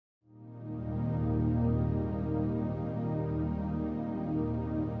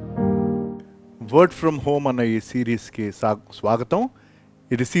Word from home అన్న ఈ సిరీస్కి స్వాగతం.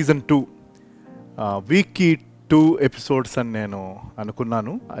 ఇది సీజన్ 2. వీక్కి 2 ఎపిసోడ్స్ అని నేను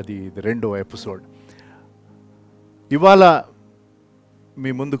అనుకున్నాను. ఇది రెండో ఎపిసోడ్. ఇవాళ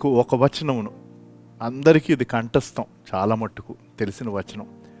మీ ముందుకు ఒక వచనమును, అందరికీ ఇది కంఠస్థం, చాలా మట్టుకు తెలిసిన వచనం,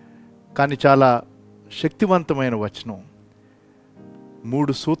 కానీ చాలా శక్తివంతమైన వచనం.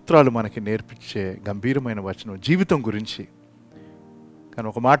 3 సూత్రాలు మనకి నేర్పించే గంభీరమైన వచనం జీవితం గురించి. కానీ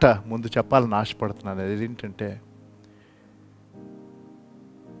ఒక మాట ముందు చెప్పాలని ఆశపడుతున్నాను. అదేంటంటే,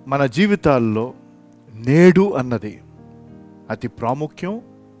 మన జీవితాల్లో నేడు అన్నది అతి ప్రాముఖ్యం,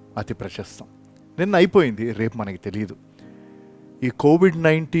 అతి ప్రశస్తం. నిన్న అయిపోయింది, రేపు మనకి తెలియదు. ఈ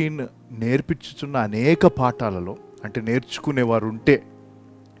కోవిడ్-19 నేర్పించుచున్న అనేక పాఠాలలో, అంటే నేర్చుకునేవారు ఉంటే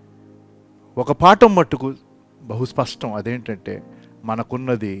ఒక పాఠం మట్టుకు బహుస్పష్టం. అదేంటంటే,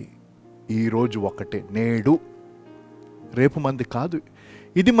 మనకున్నది ఈరోజు ఒకటే, నేడు. రేపు మంది కాదు.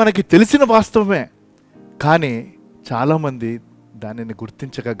 ఇది మనకి తెలిసిన వాస్తవమే, కానీ చాలామంది దానిని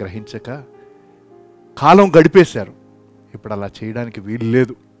గుర్తించక, గ్రహించక కాలం గడిపేశారు. ఇప్పుడు అలా చేయడానికి వీలు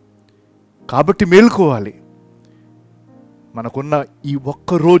లేదు. కాబట్టి మేలుకోవాలి. మనకున్న ఈ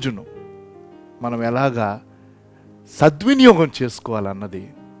ఒక్క రోజును మనం ఎలాగా సద్వినియోగం చేసుకోవాలన్నది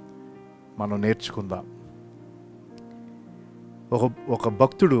మనం నేర్చుకుందాం. ఒక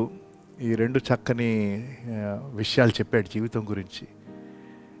భక్తుడు ఈ 2 చక్కని విషయాలు చెప్పాడు జీవితం గురించి.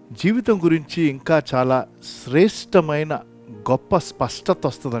 జీవితం గురించి ఇంకా చాలా శ్రేష్టమైన గొప్ప స్పష్టత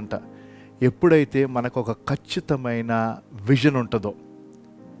వస్తుందంట ఎప్పుడైతే మనకు ఒక ఖచ్చితమైన విజన్ ఉంటుందో.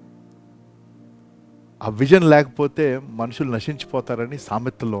 ఆ విజన్ లేకపోతే మనుషులు నశించిపోతారని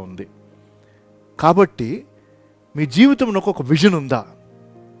సామెతలో ఉంది. కాబట్టి మీ జీవితంలో ఒక విజన్ ఉందా?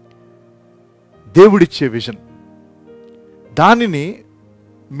 దేవుడిచ్చే విజన్. దానిని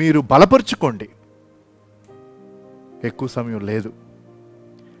మీరు బలపరుచుకోండి. ఎక్కువ సమయం లేదు.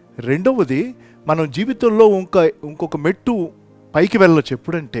 రెండవది, మనం జీవితంలో ఇంకొక మెట్టు పైకి వెళ్ళొచ్చు.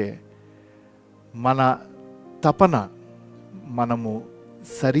 ఎప్పుడంటే, మన తపన మనము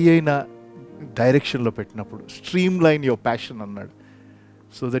సరి అయిన డైరెక్షన్లో పెట్టినప్పుడు. స్ట్రీమ్ లైన్ యువర్ ప్యాషన్ అన్నాడు,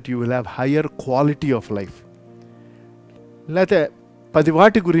 so that you will have higher quality of life. లేకపోతే 10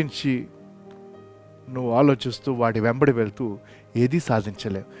 వాటి గురించి నువ్వు ఆలోచిస్తూ వాటి వెంబడి వెళ్తూ ఏదీ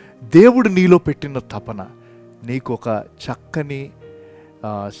సాధించలేవు. దేవుడు నీలో పెట్టిన తపన నీకు ఒక చక్కని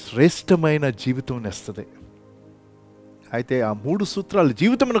శ్రేష్టమైన జీవితం ఇస్తుంది. అయితే ఆ 3 సూత్రాలు,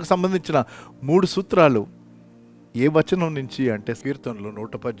 జీవితమునకు సంబంధించిన 3 సూత్రాలు ఏ వచనం నుంచి అంటే, కీర్తనలు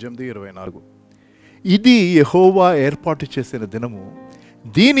 118:24. ఇది యెహోవా ఏర్పాటు చేసిన దినము,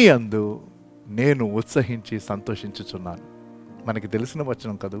 దీని యందు నేను ఉత్సహించి సంతోషించుచున్నాను. మనకి తెలిసిన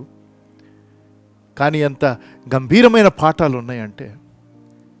వచనం కదూ, కానీ ఎంత గంభీరమైన పాఠాలు ఉన్నాయంటే,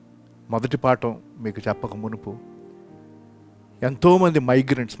 మొదటి పాఠం మీకు చెప్పక మునుపు, ఎంతోమంది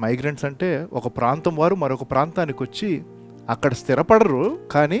మైగ్రెంట్స్ అంటే ఒక ప్రాంతం వారు మరొక ప్రాంతానికి వచ్చి అక్కడ స్థిరపడరు,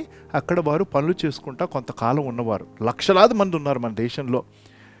 కానీ అక్కడ వారు పనులు చేసుకుంటా కొంతకాలం ఉన్నవారు లక్షలాది మంది ఉన్నారు మన దేశంలో.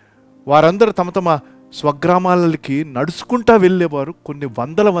 వారందరూ తమ తమ స్వగ్రామాలకి నడుచుకుంటా వెళ్ళేవారు. కొన్ని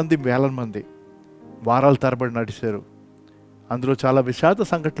వందల మంది, వేల మంది వారాల తరబడి నడిచారు. అందులో చాలా విషాద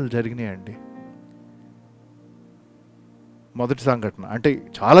సంఘటనలు జరిగినాయండి. మొదటి సంఘటన అంటే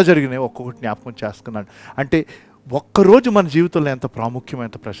చాలా జరిగినాయి, ఒక్కొక్కటి జ్ఞాపకం చేసుకున్నాను. అంటే ఒక్కరోజు మన జీవితంలో ఎంత ప్రాముఖ్యం,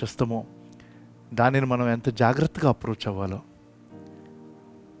 ఎంత ప్రశస్తమో, దానిని మనం ఎంత జాగ్రత్తగా అప్రోచ్ అవ్వాలో.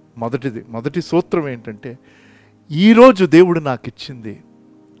 మొదటి సూత్రం ఏంటంటే, ఈరోజు దేవుడు నాకు ఇచ్చింది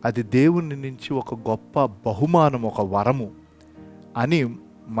అది దేవుని నుంచి ఒక గొప్ప బహుమానం, ఒక వరము అని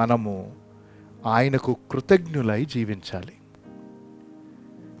మనము ఆయనకు కృతజ్ఞులై జీవించాలి.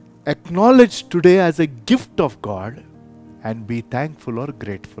 Acknowledge today as a gift of God and be thankful are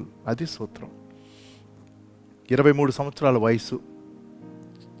grateful. అది సూత్రం. 23 సంవత్సరాల వయసు,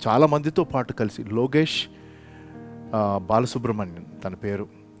 చాలామందితో పాటు కలిసి, లోకేష్ బాలసుబ్రహ్మణ్యం తన పేరు,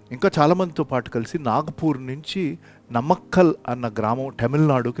 ఇంకా చాలామందితో పాటు కలిసి నాగపూర్ నుంచి నమక్కల్ అన్న గ్రామం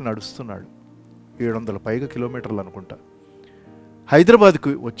తమిళనాడుకి నడుస్తున్నాడు. 700 పైగా కిలోమీటర్లు అనుకుంటా.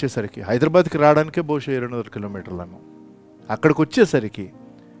 హైదరాబాద్కి వచ్చేసరికి, హైదరాబాద్కి రావడానికే బహుశా 200 కిలోమీటర్లు అన్నాం. అక్కడికి వచ్చేసరికి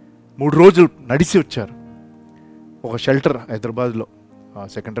 3 రోజులు నడిచి వచ్చారు. ఒక షెల్టర్ హైదరాబాద్లో,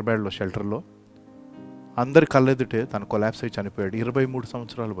 సెకండ్రాబాద్లో షెల్టర్లో అందరి కళ్ళెదుటే తను కొలాప్స్ అయి చనిపోయాడు. 23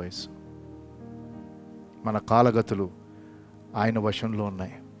 సంవత్సరాల వయసు. మన కాలగతులు ఆయన వశంలో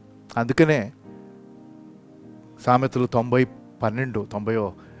ఉన్నాయి. అందుకనే సామెతలు 90:12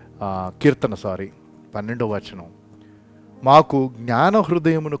 కీర్తన 12వ వచనం, మాకు జ్ఞాన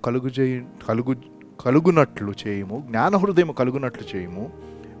హృదయమును కలుగునట్లు చేయము, జ్ఞాన హృదయము కలుగునట్లు చేయము,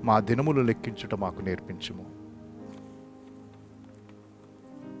 మా దినములు లెక్కించుట మాకు నేర్పించుము.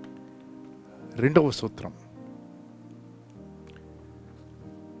 రెండవ సూత్రం,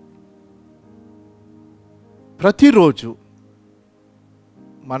 ప్రతిరోజు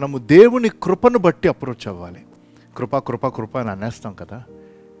మనము దేవుని కృపను బట్టి అప్రోచ్ అవ్వాలి. కృప కృప కృప అని అనేస్తాం కదా,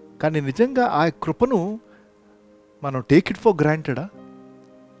 కానీ నిజంగా ఆ కృపను మనం take it for గ్రాంటెడా?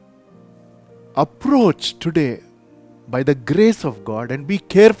 Approach today by the grace of God and be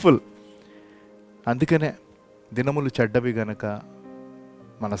careful. అందుకనే దినములు చెడ్డవి గనక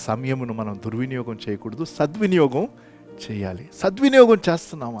మన సమయమును మనం దుర్వినియోగం చేయకూడదు, సద్వినియోగం చేయాలి. సద్వినియోగం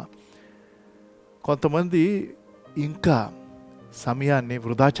చేస్తున్నామా? కొంతమంది ఇంకా సమయాన్ని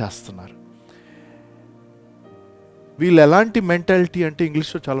వృధా చేస్తున్నారు. వీళ్ళు ఎలాంటి మెంటాలిటీ అంటే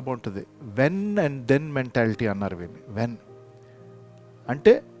ఇంగ్లీష్లో చాలా బాగుంటుంది, వెన్ అండ్ దెన్ మెంటాలిటీ అన్నారు వీళ్ళు. వెన్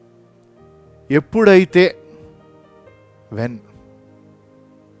అంటే ఎప్పుడైతే, వెన్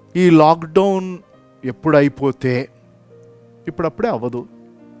ఈ లాక్డౌన్ ఎప్పుడు అయిపోతే, ఇప్పుడప్పుడే అవ్వదు.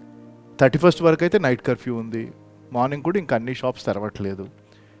 31st వరకు అయితే నైట్ కర్ఫ్యూ ఉంది, మార్నింగ్ కూడా ఇంకా అన్ని షాప్స్ తెరవట్లేదు,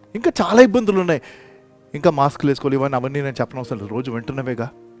 ఇంకా చాలా ఇబ్బందులు ఉన్నాయి. ఇంకా మాస్క్లు వేసుకోవాలి, అవన్నీ నేను చెప్పనవసరం లేదు, రోజు వింటున్నవేగా.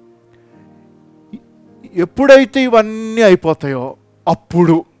 ఎప్పుడైతే ఇవన్నీ అయిపోతాయో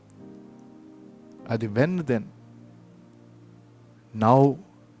అప్పుడు, అది when then, now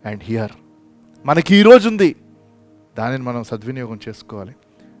and here. మనకి ఈరోజు ఉంది, దానిని మనం సద్వినియోగం చేసుకోవాలి.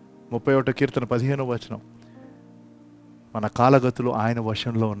 31వ కీర్తన 15వ వచనం, మన కాలగతులు ఆయన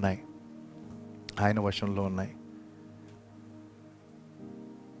వశంలో ఉన్నాయి, ఆయన వశంలో ఉన్నాయి.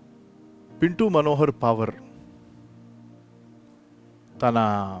 పింటూ మనోహర్ పవర్ తన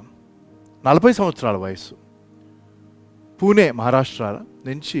 40 సంవత్సరాల వయసు, పూణే మహారాష్ట్ర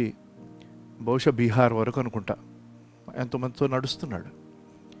నుంచి బహుశా బీహార్ వరకు అనుకుంటా ఎంతోమందితో నడుస్తున్నాడు.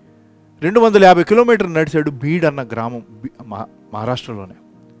 250 కిలోమీటర్లు నడిచాడు. బీడ్ అన్న గ్రామం మహారాష్ట్రలోనే.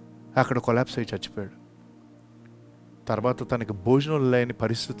 అక్కడ కొలాప్స్ అయ్యి చచ్చిపోయాడు. తర్వాత తనకి భోజనం లేని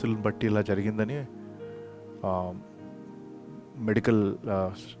పరిస్థితులను బట్టి ఇలా జరిగిందని మెడికల్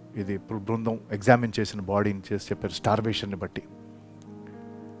ఇది బృందం ఎగ్జామిన్ చేసిన బాడీని చేసి చెప్పారు, స్టార్వేషన్ని బట్టి.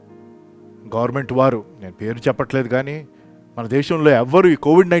 గవర్నమెంట్ వారు, నేను పేరు చెప్పట్లేదు కానీ, మన దేశంలో ఎవ్వరు ఈ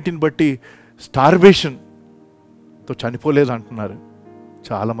కోవిడ్-19 బట్టి స్టార్వేషన్తో చనిపోలేదు అంటున్నారు.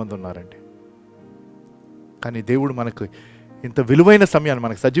 చాలామంది ఉన్నారండి. కానీ దేవుడు మనకు ఇంత విలువైన సమయాన్ని,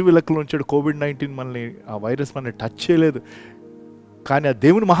 మనకు సజీవ లెక్కలో ఉంచాడు. కోవిడ్-19 మనల్ని, ఆ వైరస్ మనల్ని టచ్ చేయలేదు. కానీ ఆ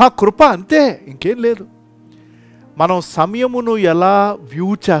దేవుని మహాకృప, అంతే, ఇంకేం లేదు. మనం సమయమును ఎలా వ్యూ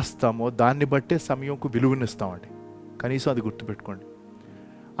చేస్తామో దాన్ని బట్టే సమయంకు విలువనిస్తామండి. కనీసం అది గుర్తుపెట్టుకోండి.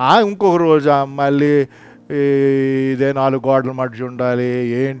 ఇంకొక రోజు మళ్ళీ ఇదే 4 గోడల మధ్య ఉండాలి,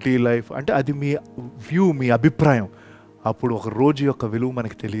 ఏంటి లైఫ్ అంటే, అది మీ వ్యూ, మీ అభిప్రాయం. అప్పుడు ఒక రోజు యొక్క విలువ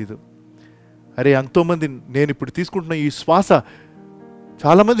మనకు తెలియదు. అరే, ఎంతోమంది నేను ఇప్పుడు తీసుకుంటున్న ఈ శ్వాస,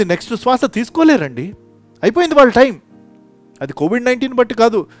 చాలామంది నెక్స్ట్ శ్వాస తీసుకోలేరండి, అయిపోయింది వాళ్ళ టైం. అది కోవిడ్-19 బట్టి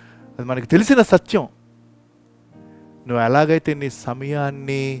కాదు, అది మనకు తెలిసిన సత్యం. నువ్వు ఎలాగైతే నీ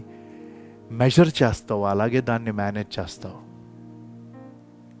సమయాన్ని మెజర్ చేస్తావో అలాగే దాన్ని మేనేజ్ చేస్తావు.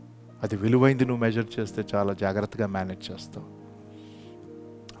 అది విలువైంది, నువ్వు మెజర్ చేస్తే చాలా జాగ్రత్తగా మేనేజ్ చేస్తావు.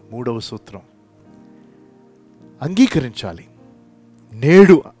 3వ సూత్రం, అంగీకరించాలి.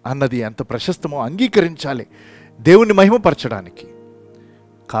 నేడు అన్నది ఎంత ప్రశస్తమో అంగీకరించాలి దేవుని మహిమపరచడానికి.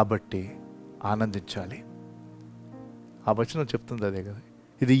 కాబట్టి ఆనందించాలి. ఆ వచనం చెప్తుంది అదే కదా,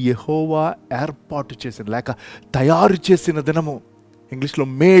 ఇది యెహోవా ఏర్పాటు చేసిన లేక తయారు చేసిన దినము. ఇంగ్లీష్లో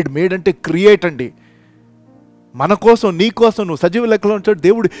మేడ్ అంటే క్రియేట్ అండి. మన కోసం, నీ కోసం నువ్వు సజీవ లెక్కలో ఉంటాడు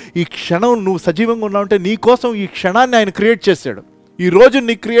దేవుడు. ఈ క్షణం నువ్వు సజీవంగా ఉన్నావు అంటే నీ కోసం ఈ క్షణాన్ని ఆయన క్రియేట్ చేశాడు, ఈ రోజు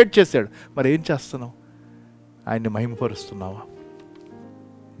నీకు క్రియేట్ చేశాడు. మరి ఏం చేస్తున్నావు? ఆయన్ని మహిమపరుస్తున్నావా?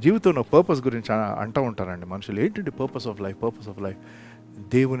 జీవితంలో పర్పస్ గురించి అంటూ ఉంటారండి మనుషులు. ఏంటంటే purpose of life? Purpose of life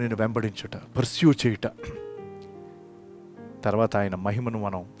దేవునిని వెంబడించుట, పర్స్యూ చేయుట, తర్వాత ఆయన మహిమను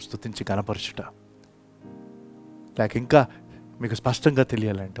మనం స్తుతించి కనపరచుట. లేక ఇంకా మీకు స్పష్టంగా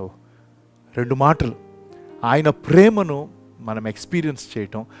తెలియాలంటే 2 మాటలు, ఆయన ప్రేమను మనం ఎక్స్పీరియన్స్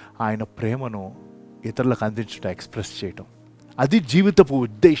చేయటం, ఆయన ప్రేమను ఇతరులకు అందించుట, ఎక్స్ప్రెస్ చేయటం. అది జీవితపు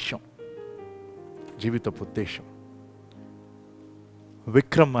ఉద్దేశం, జీవితపు ఉద్దేశం.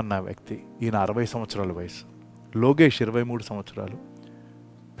 విక్రమ్ అన్న వ్యక్తి, ఈయన 60 సంవత్సరాల వయసు, లోగేష్ 23 సంవత్సరాలు,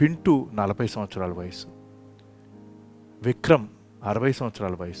 పింటూ 40 సంవత్సరాల వయసు, విక్రమ్ 60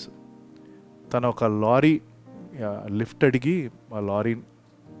 సంవత్సరాల వయసు. తను ఒక లారీ లిఫ్ట్ అడిగి ఆ లారీని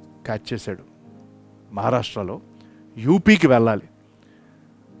క్యాచ్ చేశాడు. మహారాష్ట్రలో యూపీకి వెళ్ళాలి.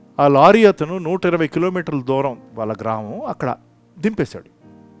 ఆ లారీ అతను 120 కిలోమీటర్ల దూరం వాళ్ళ గ్రామం, అక్కడ దింపేశాడు.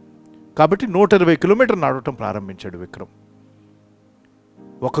 కాబట్టి 120 కిలోమీటర్లు నడవటం ప్రారంభించాడు విక్రమ్.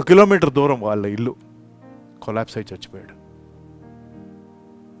 1 కిలోమీటర్ దూరం వాళ్ళ ఇల్లు, కొలాప్స్ అయి చచ్చిపోయాడు.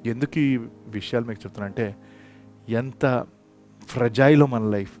 ఎందుకు ఈ విషయాలు మీకు చెప్తున్నా అంటే, ఎంత ఫ్రజైలో మన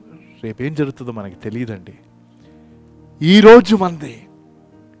లైఫ్, రేపేం జరుగుతుందో మనకి తెలియదండి. ఈరోజు మనది.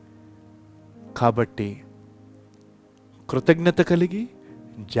 కాబట్టి కృతజ్ఞత కలిగి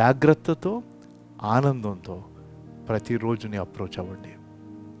జాగ్రత్తతో ఆనందంతో ప్రతిరోజుని అప్రోచ్ అవ్వండి.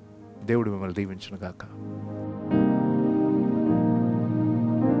 దేవుడు మిమ్మల్ని దీవించును గాక.